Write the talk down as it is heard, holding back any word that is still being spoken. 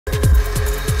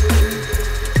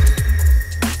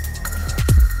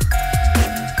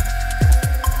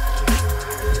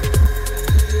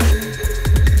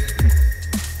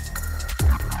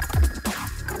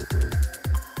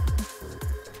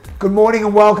Good morning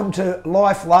and welcome to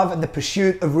Life, Love and the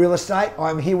Pursuit of Real Estate.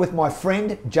 I'm here with my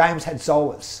friend, James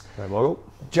Hatzolos. Hey, Michael.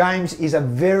 James is a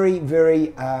very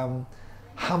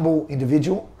humble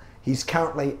individual. He's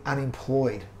currently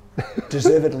unemployed.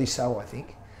 Deservedly so, I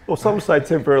think. Well, some say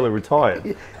temporarily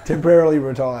retired. Temporarily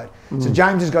retired. So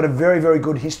James has got a very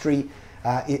good history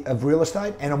of real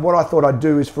estate. And what I thought I'd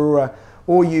do is for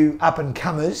all you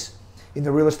up-and-comers in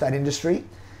the real estate industry,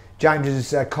 James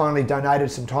has kindly donated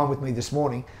some time with me this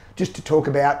morning just to talk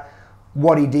about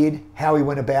what he did, how he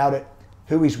went about it,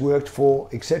 who he's worked for,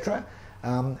 etc.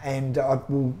 First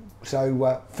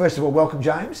of all, welcome,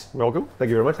 James. Welcome. Thank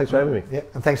you very much. Thanks for having me. Yeah,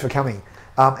 and thanks for coming.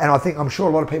 And I'm sure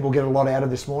a lot of people get a lot out of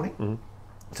this morning.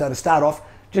 So to start off,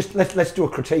 just let's do a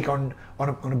critique on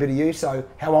a bit of you. So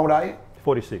how old are you?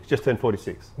 46. Just turned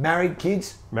 46. Married,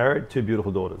 kids? Married, 2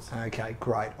 beautiful daughters. Okay,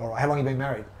 great. All right. How long have you been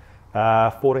married?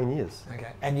 14 years.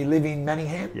 Okay. And you live in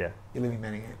Manningham? Yeah. You live in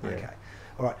Manningham. Yeah. Okay.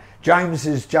 All right. James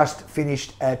has just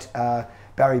finished at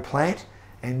Barry Plant.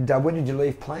 And when did you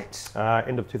leave Plants?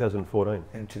 End of 2014.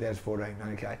 In 2014.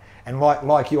 Okay. And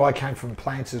like you, I came from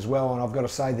Plants as well. And I've got to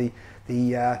say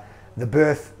the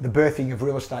birthing of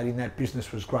real estate in that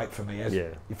business was great for me. Yeah.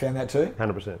 You found that too?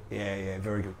 100%. Yeah,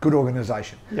 very good. Good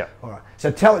organisation. Yeah. All right.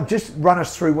 So just run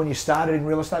us through when you started in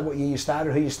real estate, what year you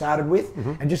started, who you started with,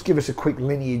 and just give us a quick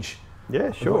lineage.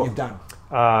 Yeah, sure. Of what you've done.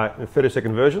 In the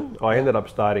 30-second version, I ended up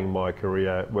starting my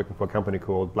career working for a company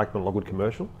called Blackman Lockwood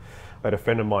Commercial. I had a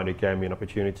friend of mine who gave me an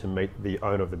opportunity to meet the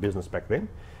owner of the business back then.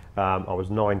 I was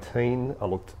 19. I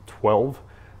looked 12.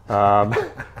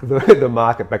 The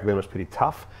market back then was pretty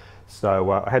tough.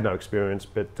 So I had no experience,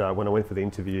 but when I went for the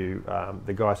interview,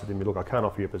 the guy said to me, look, I can't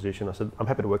offer you a position. I said, I'm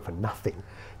happy to work for nothing.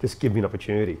 Just give me an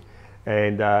opportunity.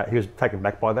 And he was taken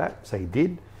back by that, so he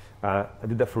did. I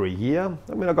did that for a year.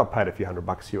 I mean, I got paid a few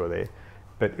 $100 here or there,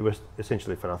 but it was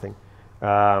essentially for nothing.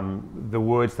 The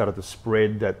word started to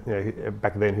spread that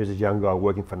back then, who's this young guy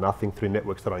working for nothing through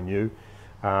networks that I knew.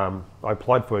 I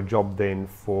applied for a job then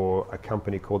for a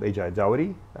company called EJ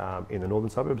Doherty in the northern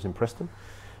suburbs in Preston.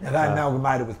 Now they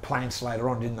amalgamated with Plants later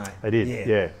on, didn't they? They did,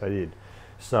 yeah they did.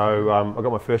 So I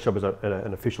got my first job as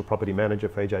an official property manager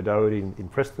for EJ Doherty in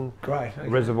Preston. Great. Okay.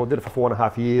 Reservoir, did it for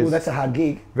 4.5 years. Well, that's a hard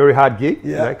gig. Very hard gig,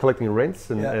 yeah. Collecting rents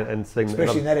and seeing...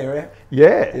 Especially in that area.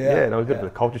 Yeah, and I was a bit of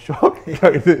a culture shock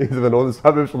going into the northern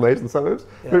suburbs from the eastern suburbs.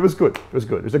 But it was good, it was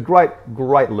good. It was a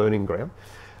great learning ground.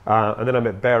 And then I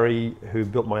met Barry, who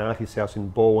built my auntie's house in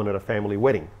Bourne at a family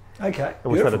wedding. Okay,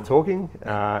 and we started talking,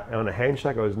 and on a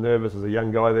handshake. I was nervous as a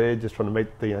young guy there, just trying to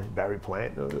meet the Barry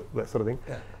Plant, that sort of thing.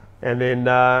 Yeah. And then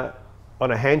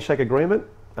on a handshake agreement,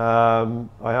 I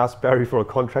asked Barry for a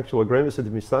contractual agreement. I said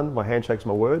to my son, my handshake's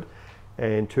my word.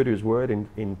 And true to his word,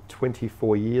 in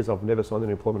 24 years, I've never signed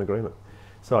an employment agreement.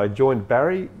 So I joined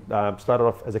Barry, started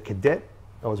off as a cadet.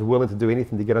 I was willing to do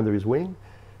anything to get under his wing.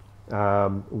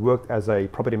 Worked as a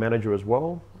property manager as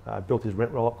well. Built his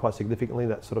rent roll up quite significantly,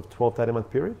 that sort of 12 to 18 month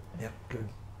period. Yeah, good.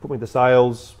 Put me into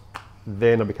sales,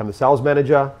 then I became the sales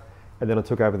manager, and then I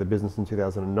took over the business in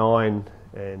 2009,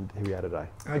 and here we are today.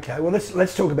 Okay, well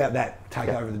let's talk about that, take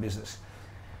over the business.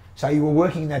 So you were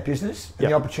working in that business, and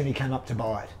the opportunity came up to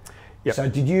buy it. Yep. So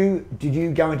did you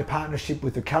go into partnership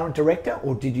with the current director,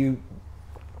 or did you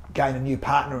gain a new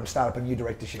partner and start up a new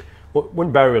directorship? Well,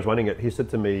 when Barry was running it, he said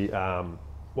to me,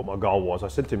 what my goal was. I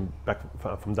said to him back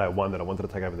from day one that I wanted to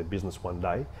take over the business one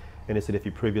day, and he said, if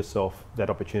you prove yourself, that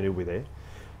opportunity will be there.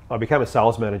 I became a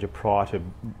sales manager prior to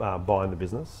buying the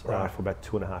business for about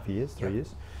 2.5 years, 3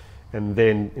 years. And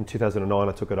then in 2009,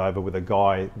 I took it over with a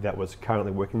guy that was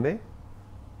currently working there.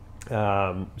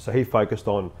 So he focused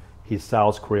on his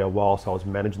sales career whilst I was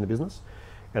managing the business.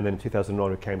 And then in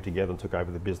 2009, we came together and took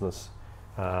over the business,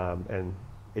 and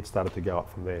it started to go up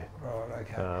from there. Right,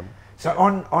 okay. So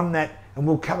on that, and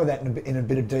we'll cover that in a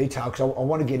bit of detail, because I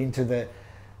want to get into the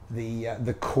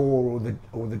core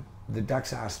or the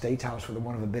duck's ass details, for the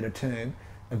want of a better term,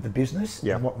 of the business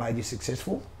and what made you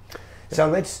successful. So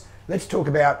let's talk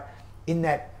about in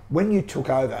that, when you took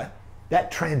over,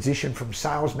 that transition from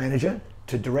sales manager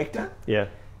to director. Yeah.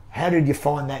 How did you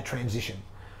find that transition?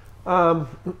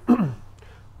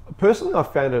 Personally, I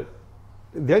found it.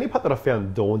 The only part that I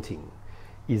found daunting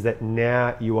is that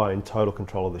now you are in total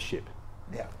control of the ship.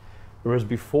 Yeah. Whereas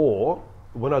before,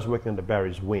 when I was working under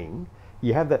Barry's wing,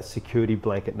 you have that security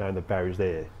blanket knowing that Barry's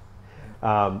there.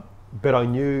 But I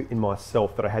knew in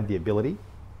myself that I had the ability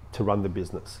to run the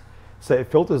business. So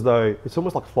it felt as though it's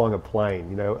almost like flying a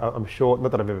plane. I'm sure,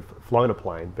 not that I've ever flown a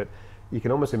plane, but you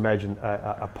can almost imagine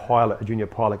a pilot, a junior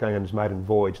pilot going on his maiden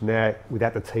voyage. Now,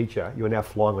 without the teacher, you are now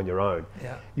flying on your own.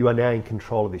 Yeah. You are now in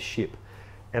control of this ship.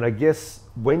 And I guess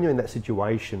when you're in that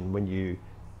situation, when you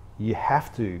you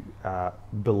have to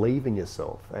believe in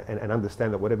yourself and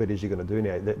understand that whatever it is you're going to do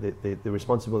now, the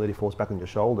responsibility falls back on your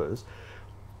shoulders.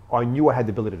 I knew I had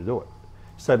the ability to do it.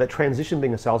 So that transition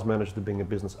being a sales manager to being a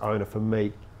business owner, for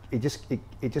me, it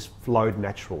just flowed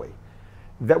naturally.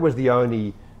 That was the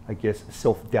only, I guess,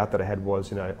 self-doubt that I had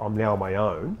was, I'm now on my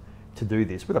own to do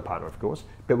this, with a partner, of course,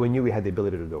 but we knew we had the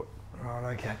ability to do it.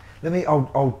 Right, okay.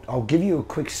 I'll give you a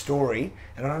quick story,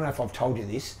 and I don't know if I've told you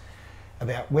this,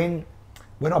 about when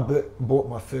I bought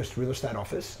my first real estate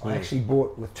office. I actually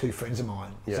bought with two friends of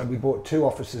mine. Yeah. So we bought two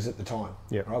offices at the time.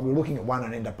 Yeah. Right? We were looking at one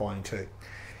and ended up buying two.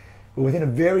 But within a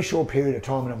very short period of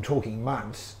time, and I'm talking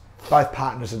months, both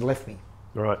partners had left me.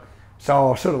 Right.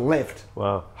 So I sort of left,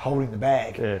 Wow. holding the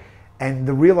bag. Yeah. And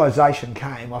the realisation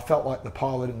came, I felt like the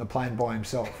pilot in the plane by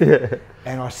himself. Yeah.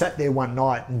 And I sat there one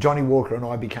night, and Johnny Walker and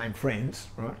I became friends,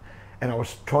 right? And I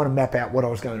was trying to map out what I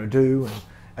was going to do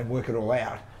and work it all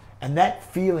out. And that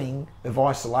feeling of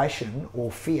isolation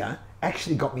or fear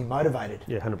actually got me motivated.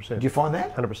 Yeah, 100%. Do you find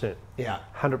that? 100%. Yeah.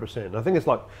 100%. I think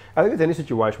it's any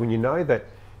situation when you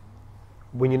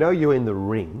know you're in the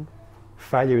ring,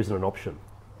 failure isn't an option.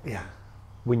 Yeah.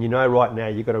 When you know right now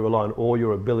you've got to rely on all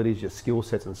your abilities, your skill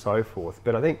sets and so forth.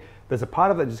 But I think there's a part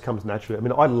of that just comes naturally. I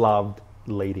mean, I loved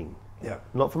leading. Yeah.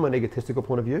 Not from an egotistical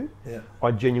point of view. Yeah.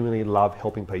 I genuinely love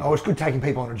helping people. Oh, it's good taking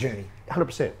people on a journey.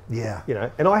 100%. Yeah.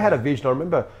 And I had a vision. I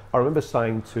remember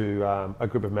saying to a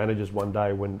group of managers one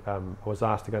day when I was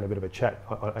asked to go on a bit of a chat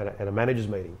at a managers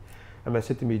meeting, and they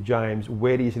said to me, James,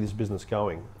 where do you see this business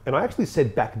going? And I actually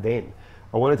said back then,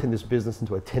 I want to turn this business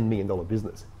into a $10 million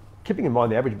business. Keeping in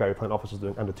mind the average barrier plant office is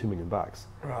doing under $2 million.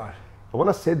 Right. And when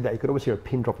I said that, you could always hear a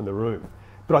pin drop in the room.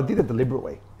 But I did it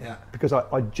deliberately. Yeah. Because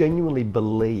I genuinely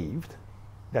believed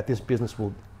that this business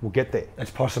will get there.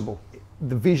 It's possible.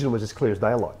 The vision was as clear as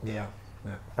daylight. Yeah.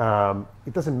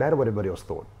 It doesn't matter what everybody else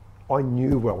thought. I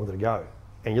knew where I wanted to go.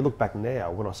 And you look back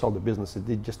now, when I sold the business, it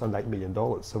did just under $8 million.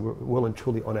 So we're well and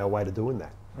truly on our way to doing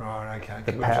that. Right, okay.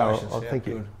 The power. Congratulations. Oh, Yeah, thank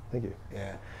you. good. Thank you.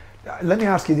 Yeah. Let me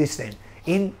ask you this then.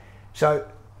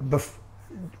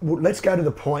 Let's go to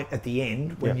the point at the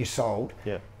end when you sold.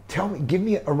 Yeah. Give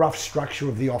me a rough structure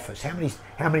of the office. How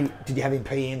many did you have in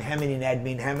PM? How many in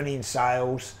admin? How many in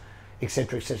sales?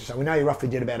 Etc. Etc. So we know you roughly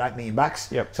did about $8 million.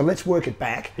 Yep. So let's work it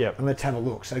back. Yep. And let's have a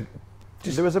look. So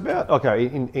There was about,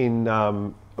 in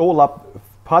all up,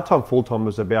 part-time, full-time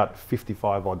was about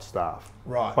 55 odd staff.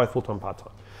 Right. Both full-time,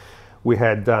 part-time. We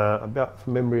had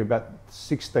from memory, about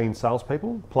 16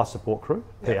 salespeople plus support crew,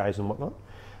 PAs and whatnot.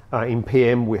 In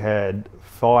PM, we had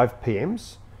 5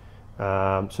 PMs.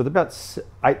 So about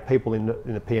 8 people in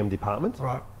the PM department,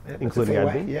 right. Yep. including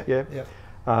admin.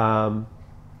 Yeah.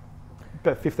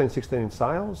 About 15, 16 in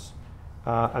sales.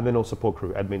 And then all support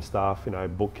crew, admin staff,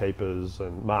 bookkeepers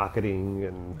and marketing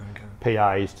and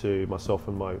PAs to myself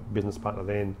and my business partner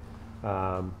then.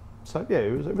 So yeah,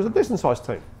 it was a decent sized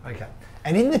team. Okay.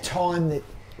 And in the time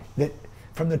that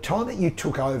from the time that you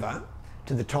took over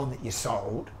to the time that you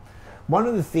sold, one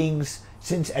of the things,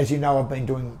 since, as you know, I've been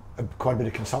doing quite a bit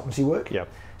of consultancy work. Yep.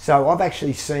 So I've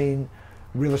actually seen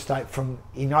real estate from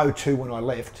in 2002 when I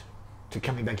left to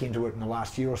coming back into it in the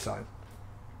last year or so.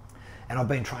 And I've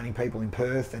been training people in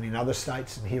Perth and in other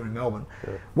states and here in Melbourne.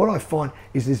 Yeah. What I find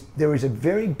is there is a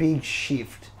very big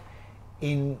shift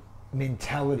in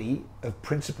mentality of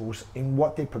principles in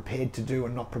what they're prepared to do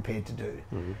and not prepared to do.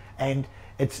 Mm-hmm. And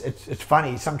it's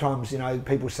funny, sometimes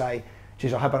people say,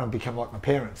 geez, I hope I don't become like my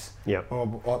parents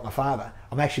or like my father.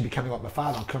 I'm actually becoming like my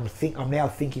father. I'm now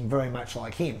thinking very much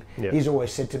like him. Yep. He's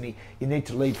always said to me, you need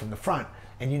to lead from the front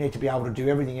and you need to be able to do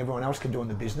everything everyone else can do in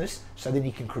the business so then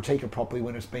you can critique it properly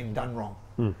when it's been done wrong.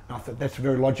 And I thought that's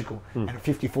very logical. And at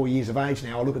 54 years of age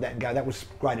now, I look at that and go, that was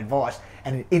great advice.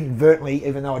 And inadvertently,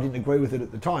 even though I didn't agree with it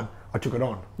at the time, I took it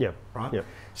on. Yeah. Right? Yeah.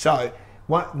 So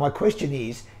my question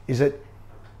is that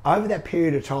over that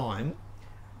period of time,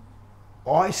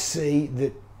 I see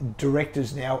that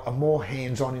directors now are more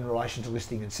hands-on in relation to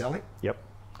listing and selling. Yep.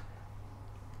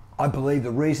 I believe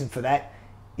the reason for that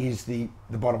is the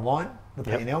bottom line, the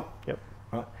P&L. Yep.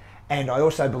 Right? And I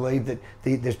also believe that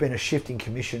there's been a shift in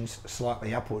commissions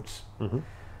slightly upwards. Mm-hmm.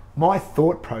 My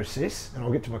thought process, and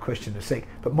I'll get to my question in a sec,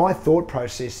 but my thought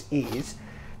process is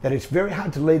that it's very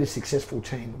hard to lead a successful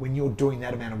team when you're doing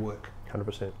that amount of work.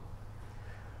 100%.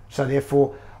 So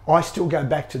therefore, I still go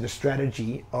back to the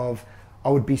strategy of I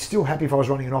would be still happy if I was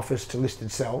running an office to list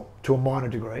and sell to a minor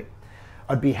degree.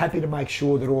 I'd be happy to make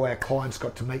sure that all our clients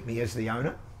got to meet me as the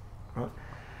owner, right?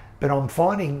 But I'm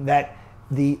finding that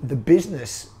the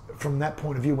business from that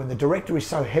point of view, when the director is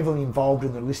so heavily involved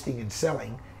in the listing and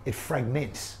selling, it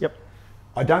fragments. Yep.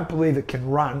 I don't believe it can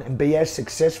run and be as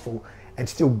successful and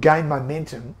still gain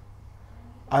momentum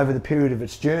over the period of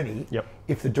its journey Yep.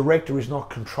 if the director is not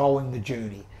controlling the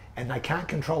journey. And they can't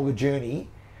control the journey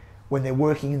when they're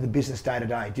working in the business day to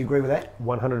day. Do you agree with that?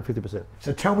 150%.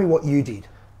 So tell me what you did.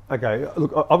 Okay,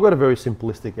 look, I've got a very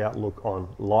simplistic outlook on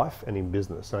life and in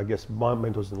business. So I guess my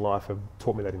mentors in life have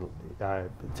taught me that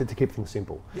to keep things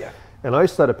simple. Yeah. And I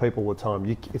used to say to people all the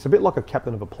time, it's a bit like a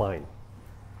captain of a plane.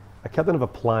 A captain of a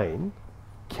plane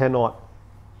can't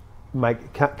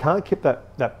keep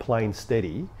that plane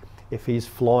steady if he's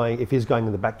going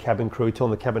in the back cabin crew,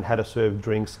 telling the cabin how to serve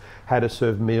drinks, how to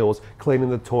serve meals, cleaning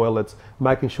the toilets,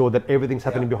 making sure that everything's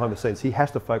happening behind the scenes. He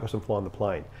has to focus on flying the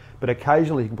plane. But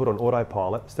occasionally he can put on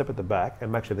autopilot, step at the back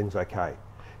and make sure everything's okay.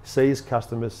 See his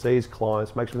customers, see his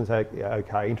clients, make sure everything's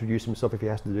okay, introduce himself if he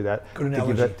has to do that. Good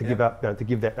analogy. To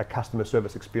give that a customer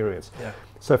service experience. Yeah.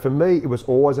 So for me, it was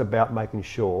always about making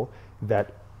sure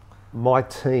that my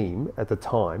team at the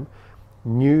time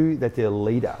knew that their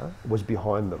leader was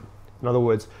behind them. In other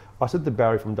words, I said to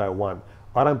Barry from day one,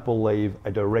 I don't believe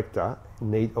a director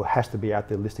has to be out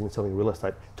there listing and selling real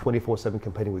estate 24/7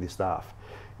 competing with his staff.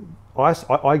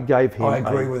 I gave him. I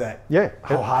agree with that. Yeah,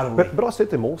 wholeheartedly. But I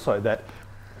said to him also that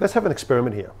let's have an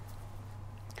experiment here.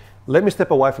 Let me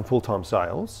step away from full-time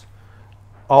sales.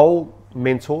 I'll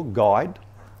mentor, guide,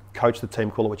 coach the team,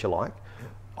 call it what you like.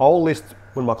 I'll list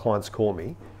when my clients call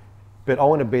me, but I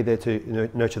want to be there to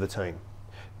nurture the team.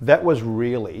 That was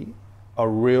really a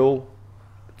real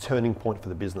turning point for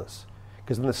the business,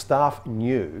 because then the staff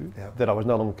knew that I was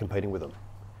no longer competing with them.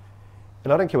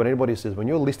 And I don't care what anybody says, when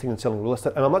you're listing and selling real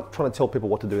estate, and I'm not trying to tell people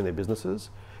what to do in their businesses,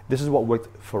 this is what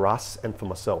worked for us and for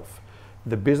myself.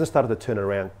 The business started to turn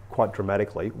around quite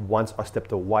dramatically once I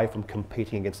stepped away from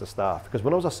competing against the staff. Because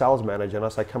when I was a sales manager and I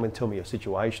say, come and tell me your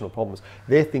situation or problems,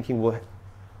 they're thinking, well,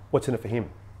 what's in it for him?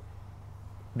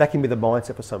 That can be the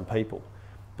mindset for some people.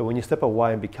 But when you step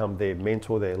away and become their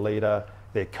mentor, their leader,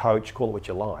 their coach, call it what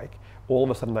you like, all of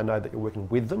a sudden they know that you're working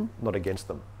with them, not against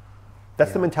them.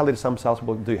 That's the mentality some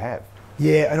salespeople do have.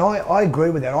 Yeah, and I agree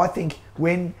with that. I think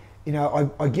when,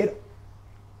 I get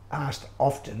asked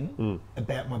often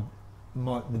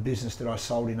about the business that I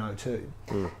sold in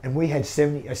 2002, and we had a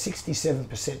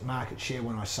 67% market share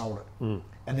when I sold it,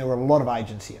 and there were a lot of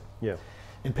agents here. Yeah.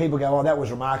 And people go, oh, that was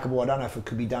remarkable, I don't know if it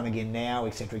could be done again now,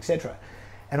 etc., etc.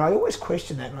 And I always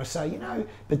question that, and I say,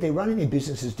 but they're running their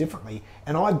businesses differently.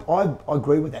 And I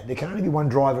agree with that. There can only be one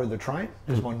driver of the train,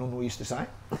 as my nunna used to say.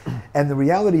 And the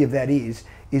reality of that is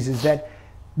that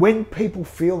when people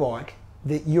feel like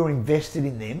that you're invested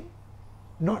in them,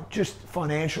 not just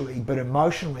financially, but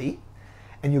emotionally,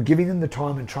 and you're giving them the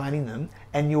time and training them,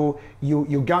 and you're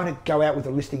going to go out with a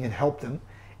listing and help them,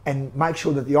 and make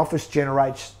sure that the office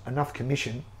generates enough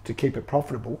commission to keep it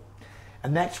profitable.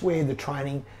 And that's where the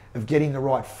training of getting the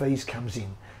right fees comes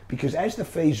in. Because as the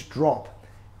fees drop,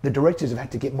 the directors have had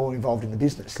to get more involved in the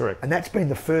business. Correct. And that's been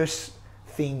the first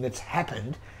thing that's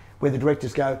happened, where the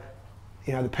directors go,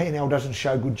 the P&L doesn't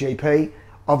show good GP,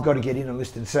 I've got to get in and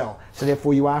list and sell. So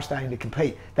therefore you are starting to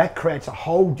compete. That creates a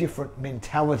whole different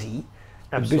mentality.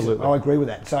 Absolutely. I agree with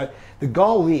that. So the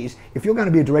goal is, if you're going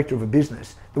to be a director of a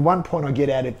business, the one point I get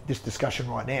out of this discussion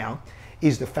right now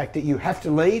is the fact that you have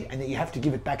to lead and that you have to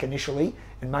give it back initially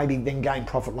and maybe then gain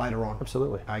profit later on.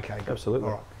 Absolutely. Okay, good. Absolutely.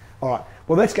 All right.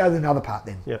 Well, let's go to another part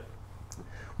then. Yeah.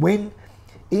 When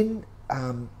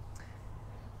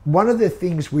one of the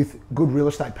things with good real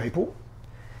estate people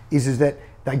is that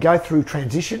they go through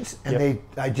transitions and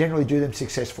they generally do them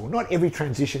successful. Not every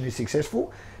transition is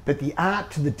successful, but the art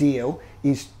to the deal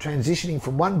is transitioning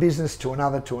from one business to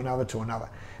another, to another, to another.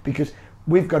 Because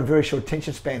we've got a very short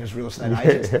attention span as real estate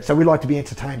agents, so we like to be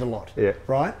entertained a lot,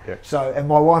 right? Yeah. So, and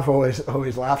my wife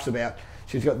always laughs about,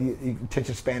 she's got the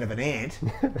attention span of an ant,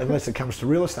 unless it comes to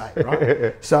real estate,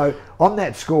 right? So on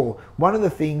that score, one of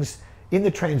the things, in the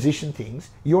transition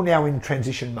things, you're now in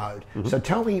transition mode. So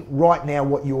tell me right now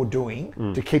what you're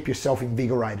doing to keep yourself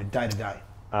invigorated day to day.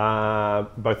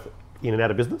 Both in and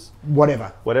out of business?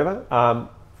 Whatever.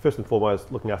 First and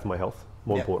foremost, looking after my health,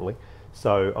 more importantly.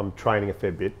 So I'm training a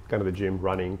fair bit, going to the gym,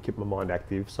 running, keep my mind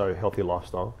active, so healthy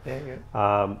lifestyle.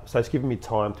 So it's given me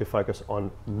time to focus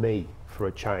on me for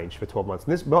a change for 12 months.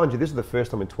 And this, mind you, this is the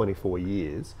first time in 24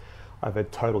 years I've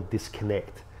had total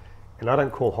disconnect. And I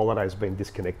don't call holidays being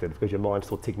disconnected, because your mind's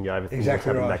still ticking you over things that's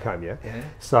happening back home, yeah?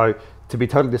 So to be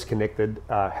totally disconnected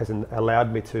has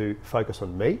allowed me to focus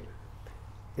on me.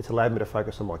 It's allowed me to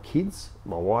focus on my kids,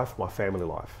 my wife, my family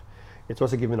life. It's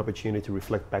also given me an opportunity to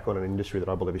reflect back on an industry that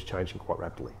I believe is changing quite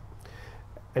rapidly.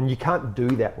 And you can't do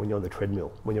that when you're on the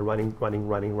treadmill, when you're running,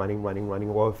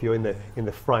 or if you're in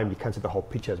the frame, you can't see the whole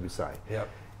pitch, as we say.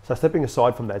 So stepping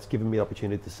aside from that, it's given me the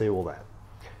opportunity to see all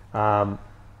that.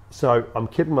 So I'm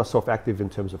keeping myself active in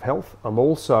terms of health. I'm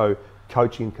also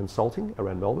coaching and consulting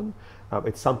around Melbourne.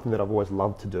 It's something that I've always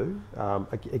loved to do.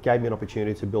 It gave me an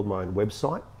opportunity to build my own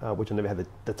website, which I never had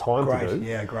the time to do.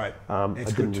 Yeah, great.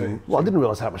 It's I good too. didn't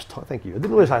realise how much time. Thank you. I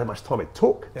didn't realise how much time it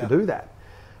took to do that.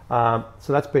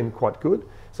 So that's been quite good.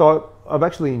 So I've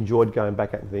actually enjoyed going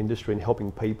back out into the industry and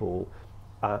helping people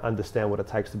understand what it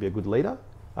takes to be a good leader,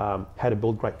 how to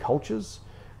build great cultures,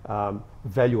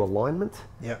 value alignment,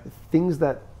 things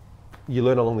that you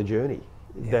learn along the journey.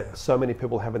 That so many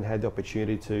people haven't had the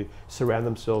opportunity to surround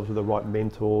themselves with the right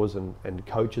mentors and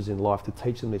coaches in life to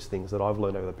teach them these things that I've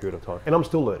learned over the period of time. And I'm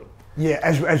still learning. Yeah,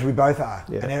 as we both are,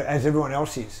 and as everyone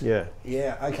else is. Yeah.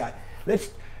 Yeah, okay.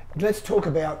 Let's talk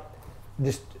about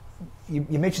this.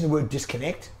 You mentioned the word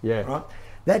disconnect, right?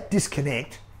 That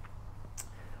disconnect,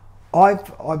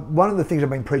 one of the things I've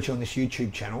been preaching on this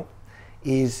YouTube channel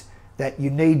is that you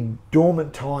need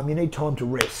dormant time, you need time to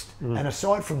rest. And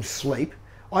aside from sleep,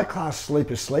 I class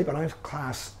sleep as sleep, I don't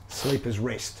class sleep as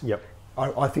rest. Yep.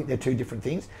 I think they're two different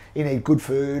things. You need good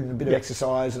food and a bit of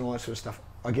exercise and all that sort of stuff.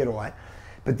 I get all that.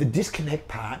 But the disconnect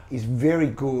part is very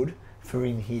good for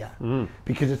in here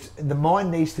because the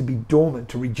mind needs to be dormant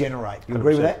to regenerate. You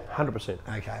agree with that? 100%.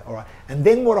 Okay, all right. And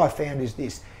then what I found is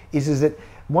this, is that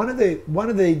one of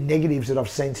the negatives that I've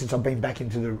seen since I've been back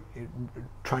into the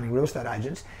training real estate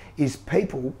agents is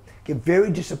people get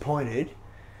very disappointed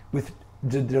with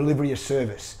the delivery of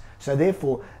service. So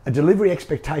therefore, a delivery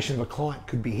expectation of a client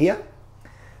could be here,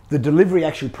 the delivery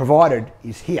actually provided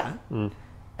is here,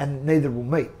 and neither will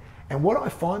meet. And what I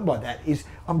find by that is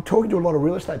I'm talking to a lot of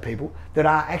real estate people that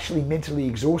are actually mentally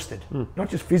exhausted, not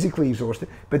just physically exhausted,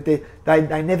 but they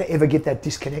never ever get that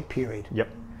disconnect period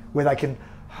where they can,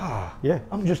 I'm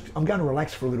going to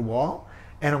relax for a little while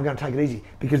and I'm going to take it easy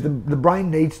because the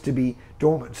brain needs to be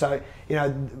dormant. So, you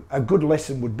know, a good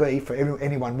lesson would be for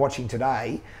anyone watching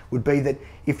today would be that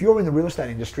if you're in the real estate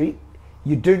industry,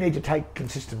 you do need to take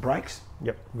consistent breaks.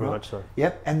 Yep, very much so.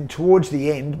 Yep, and towards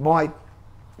the end, my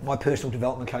personal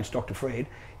development coach, Dr. Fred,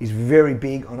 is very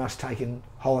big on us taking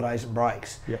holidays and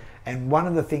breaks. Yep. And one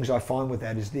of the things I find with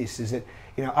that is that,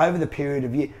 you know, over the period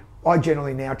of year, I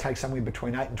generally now take somewhere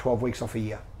between 8 and 12 weeks off a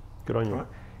year. Good on you. Right?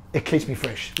 It keeps me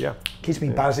fresh. Yeah. Keeps me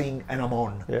buzzing and I'm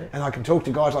on. Yeah. And I can talk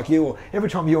to guys like you, or every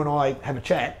time you and I have a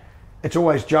chat, it's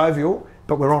always jovial,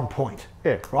 but we're on point.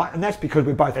 Yeah. Right? And that's because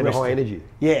we're both rested. And high energy.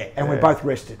 Yeah, and we're both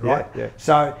rested, right? Yeah.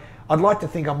 So I'd like to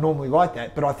think I'm normally like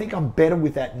that, but I think I'm better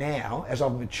with that now as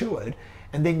I've matured.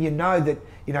 And then you know that,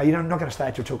 you know, you're not going to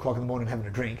stay till 2 o'clock in the morning having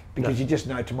a drink because you just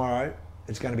know tomorrow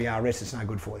it's going to be RS, it's no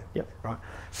good for you. Yep. Right?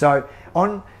 So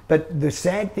but the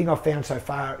sad thing I've found so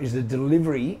far is the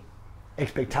delivery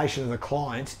expectation of the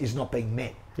clients is not being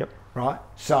met. Yep. Right?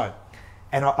 So,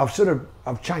 and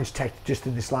I've changed tact just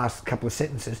in this last couple of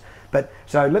sentences, but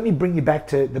so let me bring you back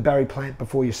to the Barry plant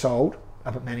before you sold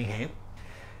up at Manningham.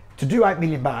 To do $8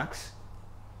 million,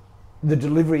 the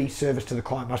delivery service to the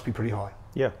client must be pretty high.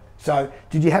 Yeah. So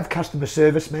did you have customer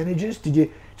service managers? Did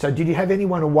you have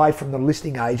anyone away from the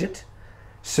listing agent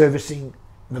servicing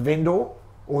the vendor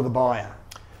or the buyer?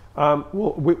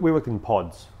 Well, we worked in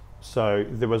pods. So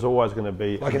there was always going to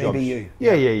be like an EBU.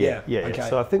 Yeah. Okay.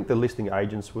 So I think the listing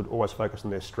agents would always focus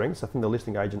on their strengths. I think the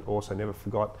listing agent also never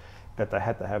forgot that they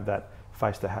had to have that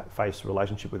face-to-face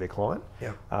relationship with their client.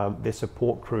 Yeah. Their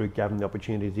support crew gave them the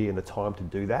opportunity and the time to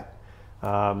do that.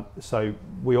 So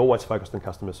we always focused on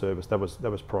customer service. That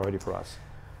was priority for us.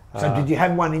 So did you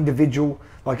have one individual,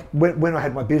 like when I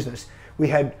had my business, we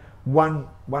had one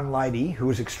lady who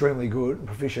was extremely good and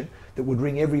proficient that would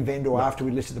ring every vendor after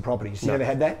we listed the properties. You never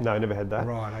had that? No, never had that.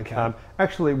 Right, okay.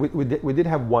 Actually, we did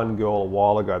have one girl a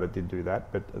while ago that did do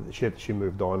that, but she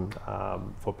moved on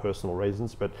for personal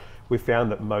reasons. But we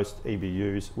found that most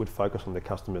EBUs would focus on the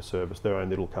customer service, their own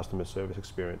little customer service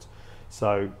experience.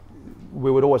 So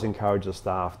we would always encourage the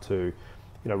staff to,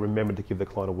 remember to give the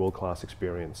client a world-class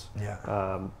experience.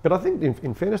 Yeah. But I think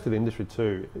in fairness to the industry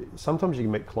too, sometimes you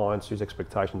can meet clients whose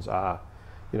expectations are,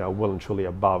 well and truly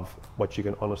above what you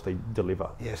can honestly deliver.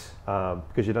 Yes.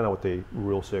 Because you don't know what the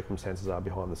real circumstances are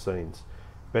behind the scenes.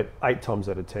 But 8 times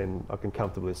out of 10, I can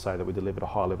comfortably say that we delivered a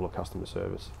high level of customer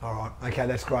service. All right. Okay,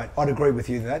 that's great. I'd agree with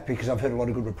you on that because I've heard a lot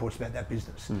of good reports about that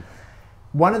business. Mm.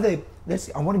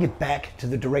 I want to get back to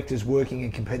the directors working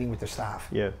and competing with the staff.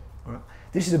 Yeah. All right.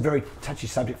 This is a very touchy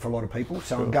subject for a lot of people,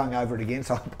 so sure. I'm going over it again,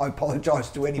 so I apologise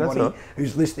to anybody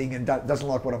who's listening and doesn't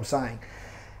like what I'm saying.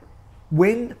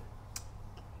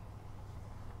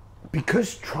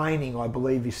 Because training, I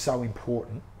believe, is so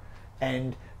important,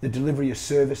 and the delivery of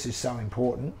service is so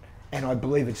important, and I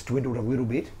believe it's dwindled a little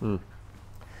bit,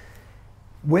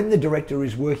 when the director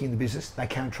is working in the business, they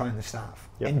can't train the staff.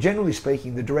 Yep. And generally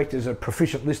speaking, the directors are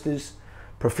proficient listers,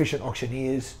 proficient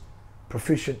auctioneers,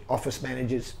 proficient office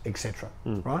managers, etc.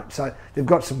 Right? So they've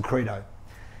got some credo.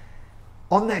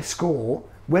 On that score,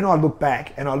 when I look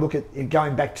back and I look at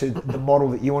going back to the model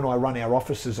that you and I run our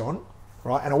offices on,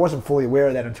 right? And I wasn't fully aware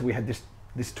of that until we had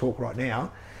this talk right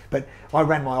now. But I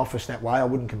ran my office that way. I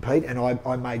wouldn't compete, and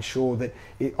I made sure that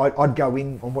I'd go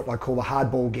in on what I call the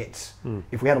hardball gets.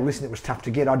 If we had a listing that was tough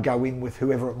to get, I'd go in with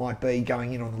whoever it might be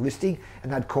going in on the listing,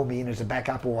 and they'd call me in as a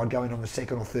backup, or I'd go in on the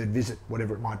second or third visit,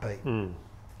 whatever it might be.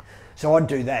 So I'd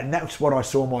do that, and that's what I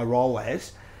saw my role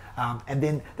as. And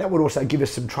then that would also give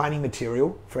us some training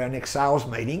material for our next sales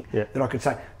meeting that I could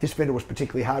say, this vendor was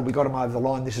particularly hard, we got them over the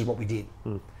line, this is what we did.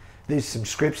 There's some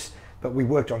scripts, but we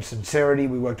worked on sincerity,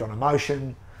 we worked on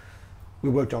emotion, we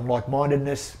worked on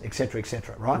like-mindedness,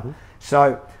 etc., right?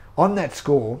 So on that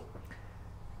score,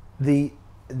 the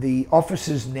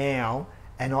offices now,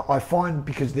 and I find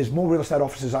because there's more real estate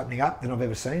offices opening up than I've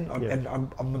ever seen, and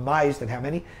I'm amazed at how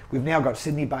many. We've now got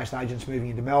Sydney-based agents moving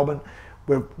into Melbourne.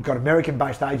 We've got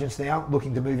American-based agents now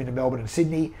looking to move into Melbourne and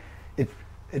Sydney.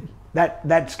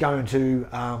 That's going to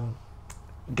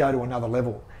go to another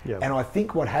level. And I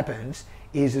think what happens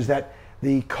is that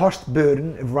the cost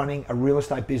burden of running a real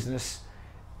estate business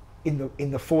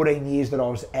in the 14 years that I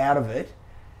was out of it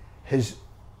has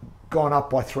gone up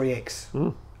by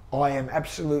 3x. I am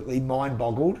absolutely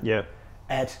mind-boggled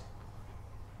at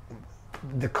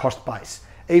the cost base,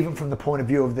 even from the point of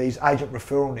view of these agent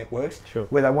referral networks,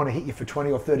 where they want to hit you for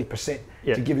 20 or 30%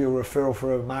 to give you a referral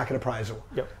for a market appraisal,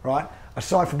 right?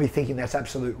 Aside from me thinking that's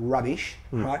absolute rubbish,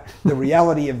 right? The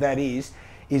reality of that is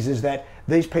that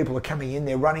these people are coming in,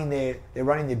 they're running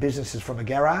their businesses from a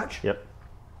garage,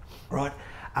 right?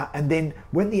 And then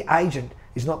when the agent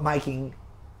is not making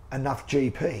enough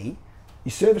GP,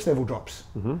 your service level drops.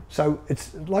 So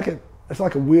it's like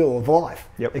a wheel of life.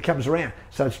 It comes around,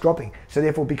 so it's dropping. So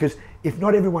therefore, because if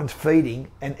not everyone's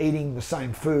feeding and eating the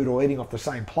same food or eating off the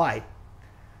same plate,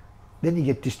 then you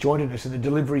get disjointedness and the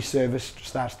delivery service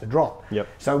starts to drop.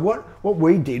 So what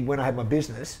we did when I had my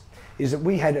business is that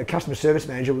we had a customer service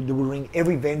manager that would ring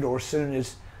every vendor as soon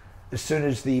as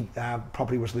the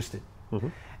property was listed.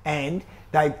 And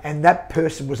that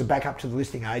person was a backup to the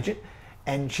listing agent,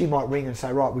 and she might ring and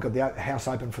say, right, we've got the house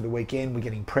open for the weekend, we're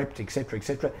getting prepped,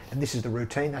 etc., and this is the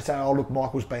routine. They say, oh look,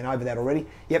 Michael's been over that already.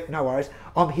 Yep, no worries.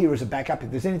 I'm here as a backup.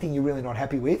 If there's anything you're really not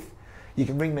happy with, you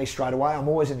can ring me straight away. I'm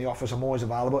always in the office, I'm always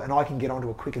available, and I can get onto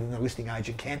it quicker than the listing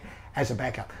agent can as a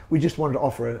backup. We just wanted to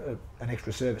offer an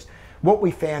extra service. What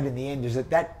we found in the end is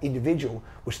that individual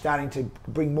was starting to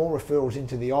bring more referrals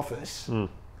into the office than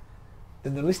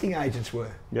the listing agents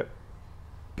were.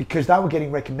 Because they were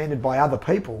getting recommended by other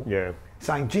people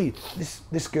saying, gee,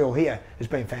 this girl here has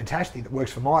been fantastic, that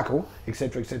works for Michael,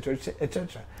 etc., etc.,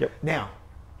 etc. Now,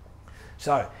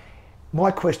 so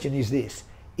my question is this,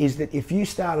 is that if you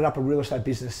started up a real estate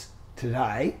business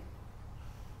today,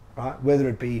 right, whether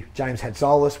it be James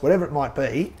Hatzolos, whatever it might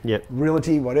be,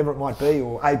 Realty, whatever it might be,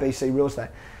 or ABC Real Estate,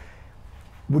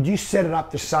 would you set it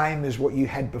up the same as what you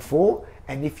had before?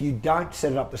 And if you don't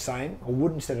set it up the same, or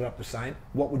wouldn't set it up the same,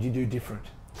 what would you do different?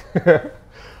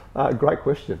 Great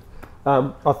question.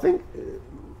 I think,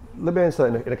 let me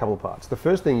answer that in a couple of parts. The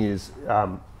first thing is,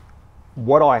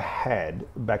 what I had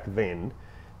back then,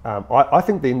 I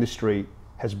think the industry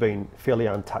has been fairly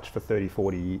untouched for 30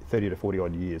 to 40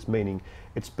 odd years, meaning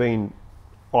it's been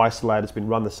isolated, it's been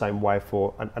run the same way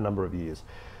for a number of years.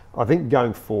 I think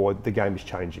going forward, the game is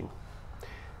changing.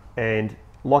 And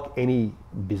like any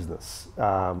business,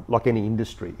 like any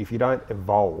industry, if you don't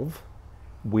evolve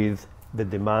with the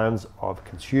demands of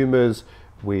consumers,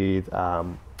 with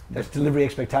that's delivery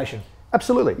expectation.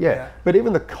 Absolutely, yeah. But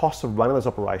even the cost of running those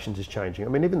operations is changing. I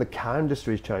mean, even the car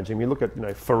industry is changing. I mean, look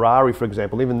at Ferrari, for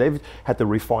example. Even they've had to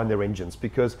refine their engines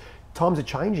because times are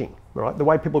changing. Right, the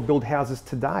way people build houses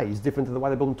today is different to the way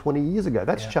they built them 20 years ago.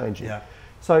 That's changing.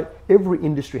 So every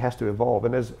industry has to evolve.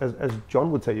 And as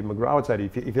John would tell you, McGrath would say to you,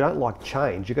 if you don't like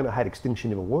change, you're going to hate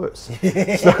extinction even worse.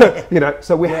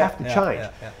 So we have to change.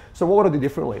 So what would I do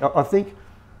differently? I think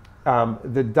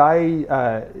the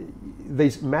day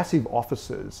these massive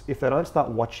offices, if they don't start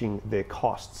watching their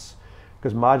costs,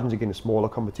 because margins are getting smaller,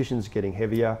 competition is getting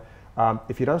heavier,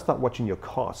 if you don't start watching your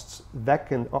costs,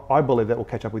 I believe that will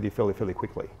catch up with you fairly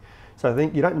quickly. So I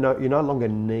think you no longer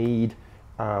need,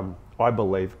 I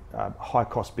believe, high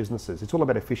cost businesses. It's all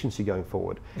about efficiency going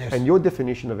forward. And your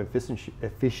definition of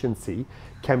efficiency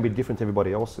can be different to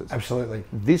everybody else's. Absolutely.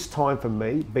 This time for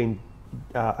me, being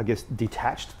I guess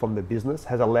detached from the business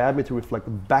has allowed me to reflect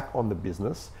back on the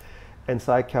business and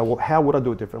say, okay, well, how would I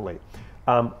do it differently?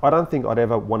 I don't think I'd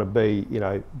ever want to be,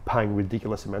 paying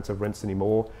ridiculous amounts of rents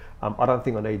anymore. I don't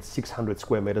think I need 600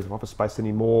 square metres of office space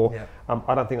anymore. Yeah.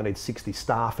 I don't think I need 60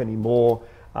 staff anymore.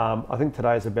 I think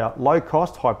today is about low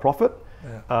cost, high profit,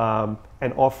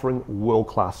 and offering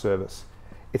world-class service.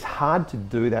 It's hard to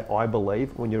do that, I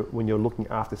believe, when you're looking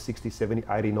after 60, 70,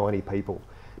 80, 90 people.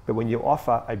 But when you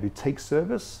offer a boutique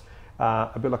service,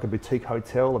 a bit like a boutique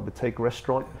hotel, a boutique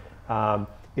restaurant,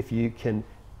 if you can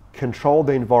control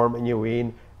the environment you're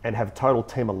in and have total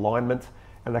team alignment,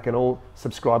 and they can all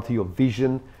subscribe to your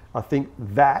vision, I think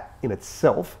that in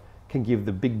itself can give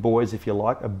the big boys, if you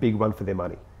like, a big run for their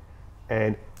money.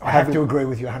 And I have to agree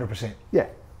with you 100%. Yeah.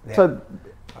 So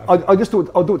I'll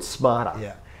do it smarter.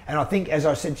 Yeah. And I think, as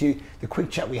I said to you, the quick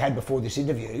chat we had before this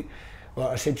interview, well,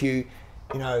 I said to you,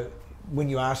 when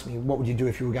you asked me what would you do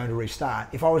if you were going to restart,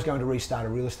 if I was going to restart a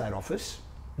real estate office,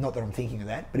 not that I'm thinking of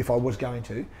that, but if I was going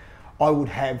to, I would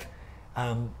have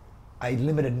a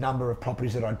limited number of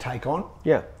properties that I'd take on,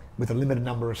 with a limited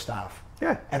number of staff.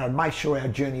 Yeah. And I'd make sure our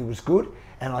journey was good.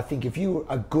 And I think if you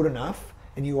are good enough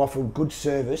and you offer good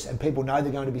service and people know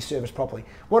they're going to be serviced properly,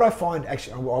 what I find,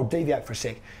 actually, I'll deviate for a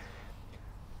sec.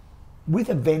 With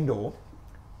a vendor,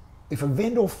 if a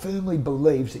vendor firmly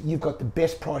believes that you've got the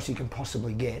best price you can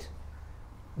possibly get,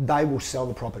 they will sell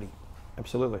the property.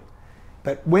 Absolutely.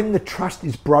 But when the trust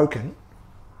is broken,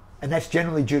 and that's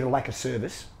generally due to lack of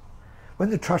service,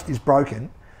 when the trust is broken,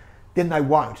 then they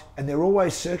won't. And they're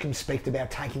always circumspect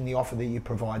about taking the offer that you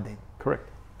provide them. Correct.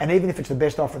 And even if it's the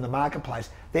best offer in the marketplace,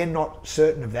 they're not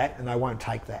certain of that and they won't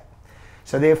take that.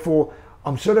 So therefore,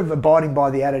 I'm sort of abiding by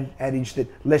the adage that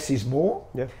less is more.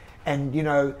 Yeah. And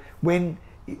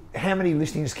how many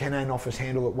listings can an office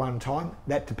handle at one time?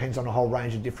 That depends on a whole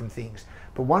range of different things.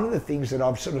 But one of the things that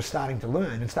I'm sort of starting to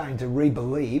learn and starting to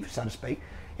re-believe, so to speak,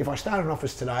 if I start an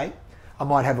office today, I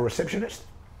might have a receptionist,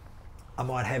 I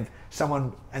might have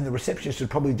someone, and the receptionist would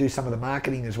probably do some of the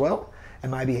marketing as well,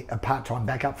 and maybe a part-time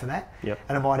backup for that. Yep.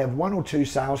 And I might have 1 or 2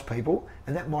 salespeople,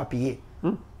 and that might be it.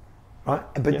 Right?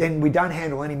 But then we don't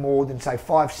handle any more than, say,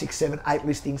 5, 6, 7, 8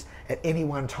 listings at any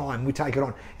one time. We take it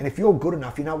on. And if you're good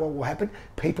enough, you know what will happen?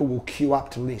 People will queue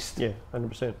up to list. Yeah,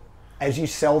 100%. As you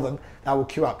sell them, they will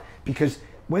queue up. Because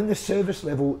when the service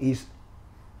level is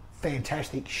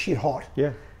fantastic, shit hot,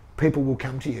 people will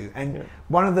come to you. And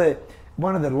one of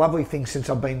the lovely things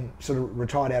since I've been sort of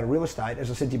retired out of real estate,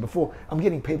 as I said to you before, I'm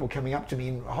getting people coming up to me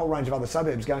in a whole range of other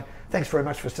suburbs going, thanks very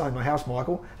much for selling my house,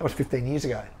 Michael. That was 15 years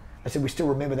ago. I said, we still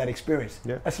remember that experience.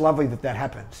 Yeah. That's lovely that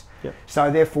happens. Yeah.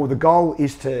 So therefore, the goal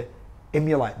is to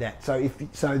emulate that. So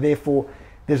therefore,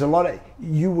 there's a lot of,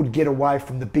 you would get away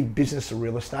from the big business of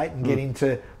real estate and get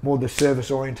into more the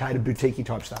service-orientated, boutique-y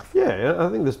type stuff. Yeah, I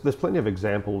think there's plenty of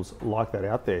examples like that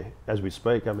out there as we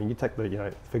speak. I mean, you take for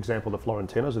example, the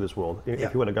Florentinos of this world.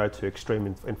 If you want to go to extreme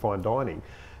and fine dining,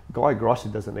 Guy Grossi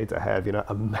doesn't need to have,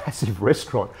 a massive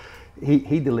restaurant.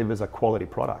 He delivers a quality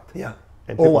product. Yeah.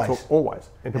 And people Always.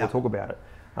 And people talk about it.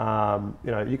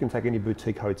 You can take any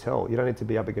boutique hotel. You don't need to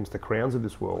be up against the Crowns of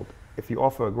this world. If you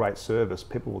offer a great service,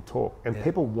 people will talk, and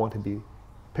people want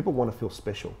to feel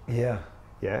special. Yeah.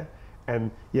 Yeah.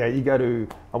 And you go to.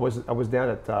 I was down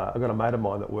at. I got a mate of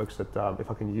mine that works at.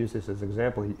 If I can use this as an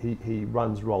example, he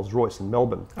runs Rolls Royce in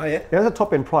Melbourne. Oh yeah. Now, it's a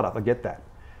top end product. I get that,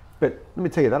 but let me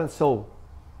tell you, they don't sell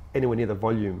anywhere near the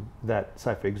volume that,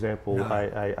 say, for example,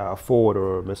 a Ford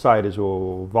or a Mercedes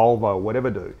or Volvo or whatever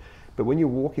do. But when you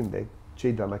walk in there,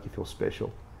 gee, they make you feel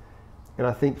special. And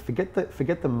I think, forget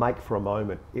the make for a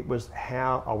moment. It was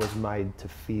how I was made to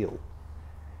feel.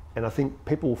 And I think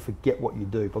people will forget what you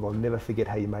do, but they'll never forget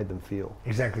how you made them feel.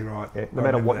 Exactly right. Yeah, no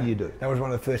matter what you do. That was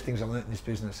one of the first things I learnt in this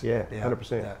business. Yeah,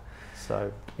 100%. Yeah.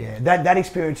 So that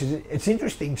experience it's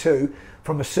interesting too,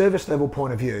 from a service level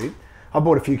point of view. I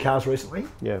bought a few cars recently.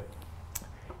 Yeah.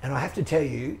 And I have to tell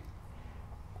you,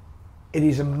 it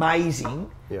is amazing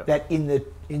that in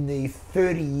the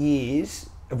 30 years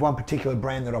of one particular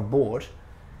brand that I've bought,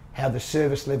 how the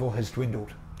service level has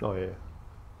dwindled. Oh yeah.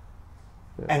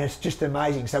 And it's just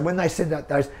amazing. So when they send out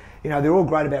those, they're all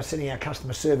great about sending out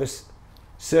customer service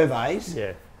surveys.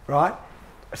 Yeah. Right?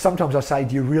 Sometimes I say,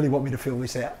 do you really want me to fill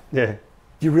this out? Yeah.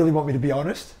 Do you really want me to be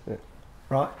honest? Yeah.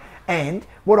 Right? And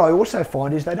what I also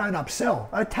find is they don't upsell.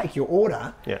 They take your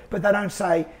order, but they don't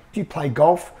say, do you play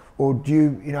golf or do you,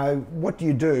 what do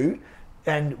you do?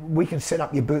 And we can set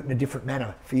up your boot in a different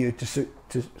manner for you to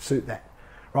suit that,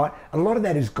 right? A lot of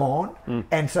that is gone.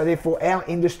 And so therefore our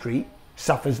industry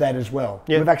suffers that as well.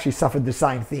 We've actually suffered the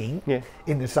same thing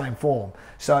in the same form.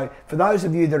 So for those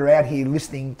of you that are out here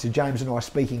listening to James and I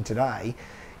speaking today,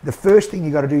 the first thing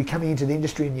you've got to do coming into the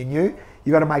industry and you're new,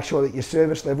 you've got to make sure that your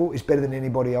service level is better than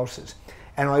anybody else's.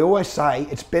 And I always say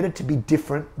it's better to be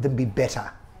different than be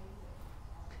better.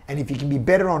 And if you can be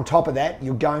better on top of that,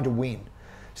 you're going to win.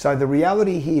 So the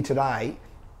reality here today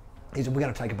is, and we're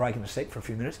going to take a break in a sec for a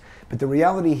few minutes, but the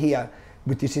reality here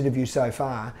with this interview so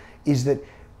far is that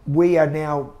we are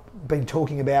now been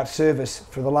talking about service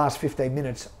for the last 15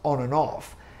 minutes on and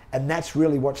off, and that's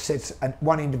really what sets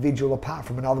one individual apart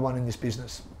from another one in this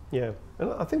business. Yeah,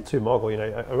 and I think too, Michael,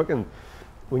 I reckon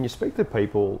when you speak to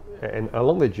people, and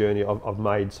along their journey, I've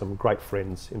made some great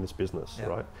friends in this business,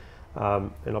 right?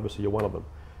 And obviously you're one of them.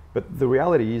 But the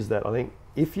reality is that I think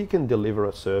if you can deliver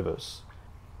a service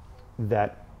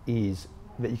that you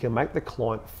can make the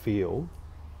client feel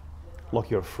like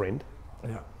you're a friend,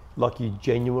 like you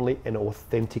genuinely and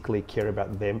authentically care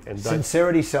about them, and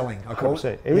sincerity selling, I call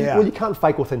it. Well, you can't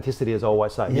fake authenticity, as I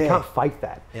always say. You can't fake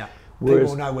that. Yeah. People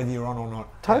will know whether you're on or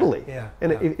not. Totally.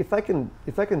 And if they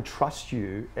can trust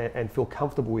you and feel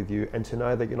comfortable with you, and to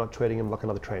know that you're not treating them like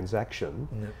another transaction,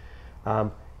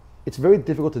 it's very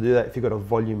difficult to do that if you've got a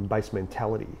volume-based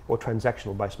mentality or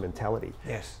transactional-based mentality.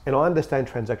 Yes. And I understand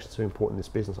transactions are important in this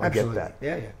business. Absolutely. I get that.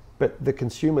 Yeah. But the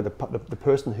consumer, the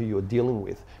person who you're dealing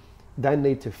with, they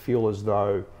need to feel as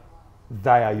though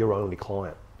they are your only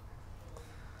client.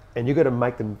 And you've got to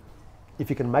make them,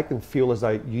 if you can make them feel as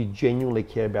though you genuinely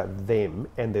care about them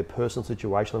and their personal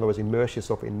situation, in other words, immerse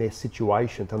yourself in their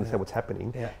situation to understand what's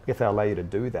happening, if they allow you to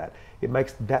do that, it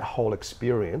makes that whole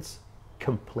experience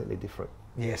completely different.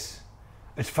 Yes.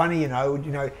 It's funny, a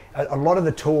lot of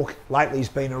the talk lately has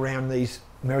been around these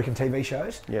American TV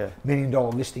shows, $1 million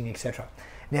listing, etc.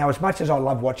 Now, as much as I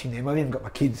love watching them, I've even got my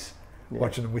kids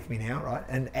watching them with me now, right?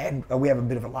 And we have a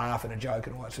bit of a laugh and a joke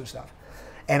and all that sort of stuff.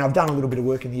 And I've done a little bit of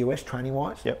work in the US,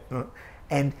 training-wise. Right?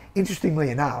 And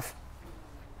interestingly enough,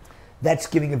 that's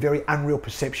giving a very unreal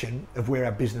perception of where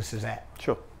our business is at.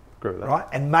 Sure, agree with that. Right?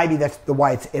 And maybe that's the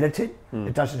way it's edited.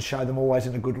 It doesn't show them always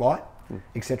in a good light,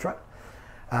 etc.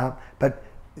 But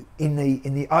in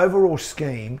the overall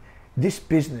scheme, this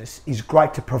business is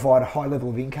great to provide a high level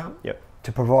of income,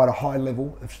 to provide a high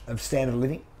level of standard of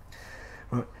living.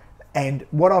 Right? And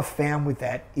what I've found with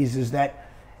that is that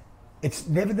it's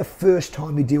never the first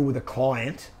time you deal with a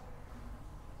client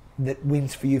that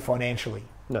wins for you financially.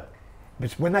 No. But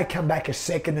it's when they come back a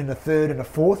second and a third and a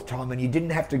fourth time and you didn't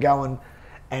have to go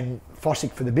and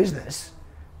fossick for the business,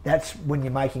 that's when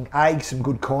you're making A, some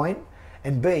good coin,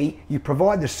 and B, you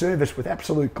provide the service with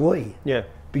absolute glee. Yeah.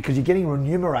 Because you're getting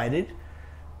remunerated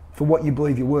for what you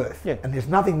believe you're worth. Yeah. And there's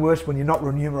nothing worse when you're not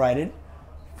remunerated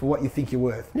for what you think you're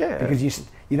worth. Yeah. Because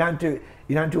you don't do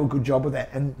a good job with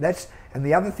that. And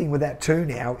the other thing with that too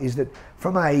now is that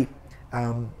from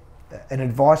an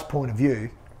advice point of view,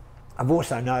 I've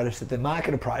also noticed that the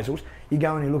market appraisals, you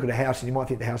go and you look at a house and you might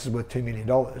think the house is worth $2 million,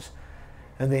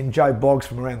 and then Joe Boggs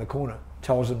from around the corner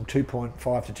tells them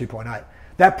 2.5 to 2.8.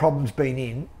 That problem's been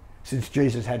in since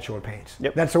Jesus had short pants.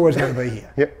 Yep. That's always going to be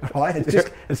here. Right?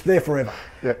 It's there forever.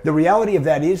 Yep. The reality of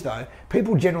that is, though,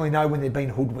 people generally know when they've been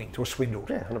hoodwinked or swindled.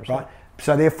 Yeah, 100%. Right?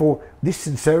 So therefore, this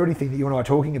sincerity thing that you and I are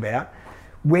talking about,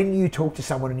 when you talk to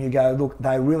someone and you go, look,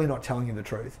 they're really not telling you the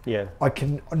truth. Yeah. I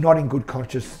can not in good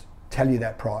conscience tell you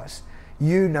that price.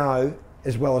 You know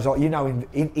as well as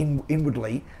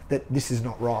inwardly that this is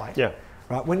not right. Yeah.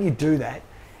 Right? When you do that,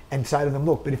 and say to them,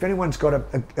 look, but if anyone's got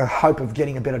a hope of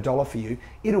getting a better dollar for you,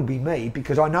 it'll be me,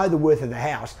 because I know the worth of the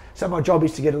house, so my job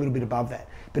is to get a little bit above that.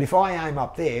 But if I aim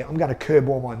up there, I'm going to curb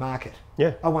all my market.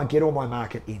 Yeah. I won't get all my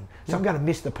market in. So I'm going to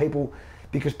miss the people,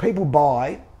 because people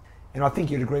buy, and I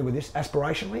think you'd agree with this,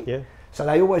 aspirationally. Yeah. So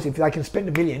they always, if they can spend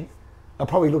 $1 million, they'll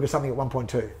probably look at something at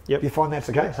 1.2. Yep. Do you find that's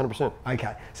the case? 100%.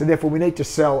 Okay. So therefore we need to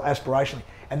sell aspirationally.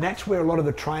 And that's where a lot of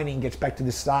the training gets back to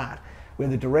the start, where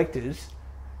the directors,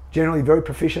 generally very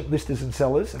proficient listers and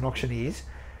sellers and auctioneers,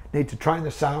 need to train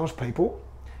the salespeople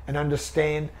and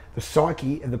understand the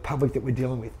psyche of the public that we're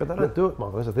dealing with. But they don't do it,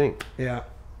 Michael, that's the thing. Yeah.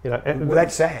 And well,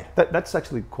 that's sad. That's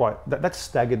actually that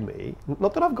staggered me.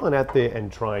 Not that I've gone out there and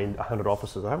trained 100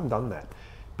 officers, I haven't done that.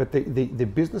 But the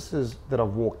businesses that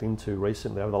I've walked into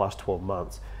recently over the last 12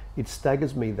 months, it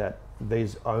staggers me that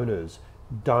these owners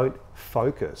don't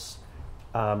focus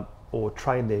or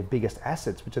train their biggest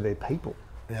assets, which are their people.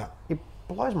 Yeah. It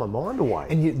blows my mind away.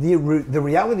 And the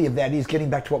reality of that is, getting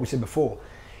back to what we said before,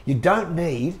 you don't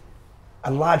need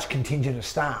a large contingent of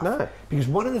staff. No. Because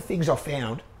one of the things I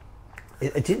found,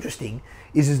 it's interesting,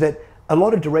 is that a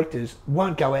lot of directors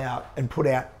won't go out and put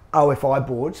out OFI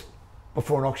boards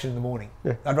before an auction in the morning.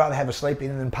 Yeah. I'd rather have a sleep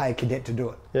in than pay a cadet to do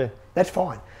it. Yeah. That's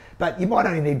fine. But you might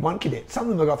only need one cadet. Some of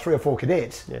them have got 3 or 4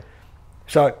 cadets. Yeah.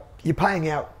 So you're paying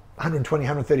out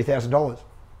 $120,000, $130,000.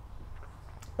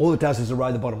 All it does is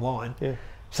erode the bottom line. Yeah.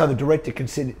 So the director can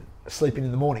sit sleeping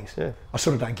in the mornings. Yeah. I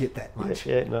sort of don't get that much.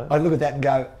 Yeah, no. I look at that and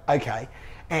go, okay.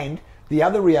 And the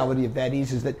other reality of that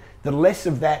is that the less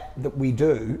of that we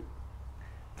do,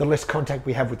 the less contact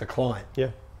we have with the client.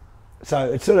 Yeah.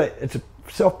 So it's a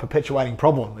self-perpetuating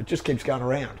problem. It just keeps going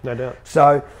around. No doubt.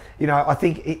 So, I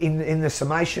think in the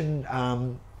summation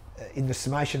of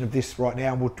this right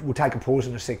now, and we'll take a pause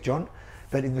in a sec, John.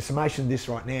 But in the summation of this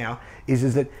right now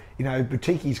is that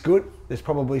boutique is good. There's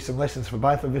probably some lessons for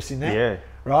both of us in that. Yeah.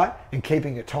 Right? And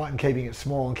keeping it tight and keeping it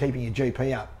small and keeping your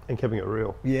GP up. And keeping it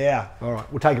real. Yeah. All right.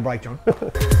 We'll take a break, John.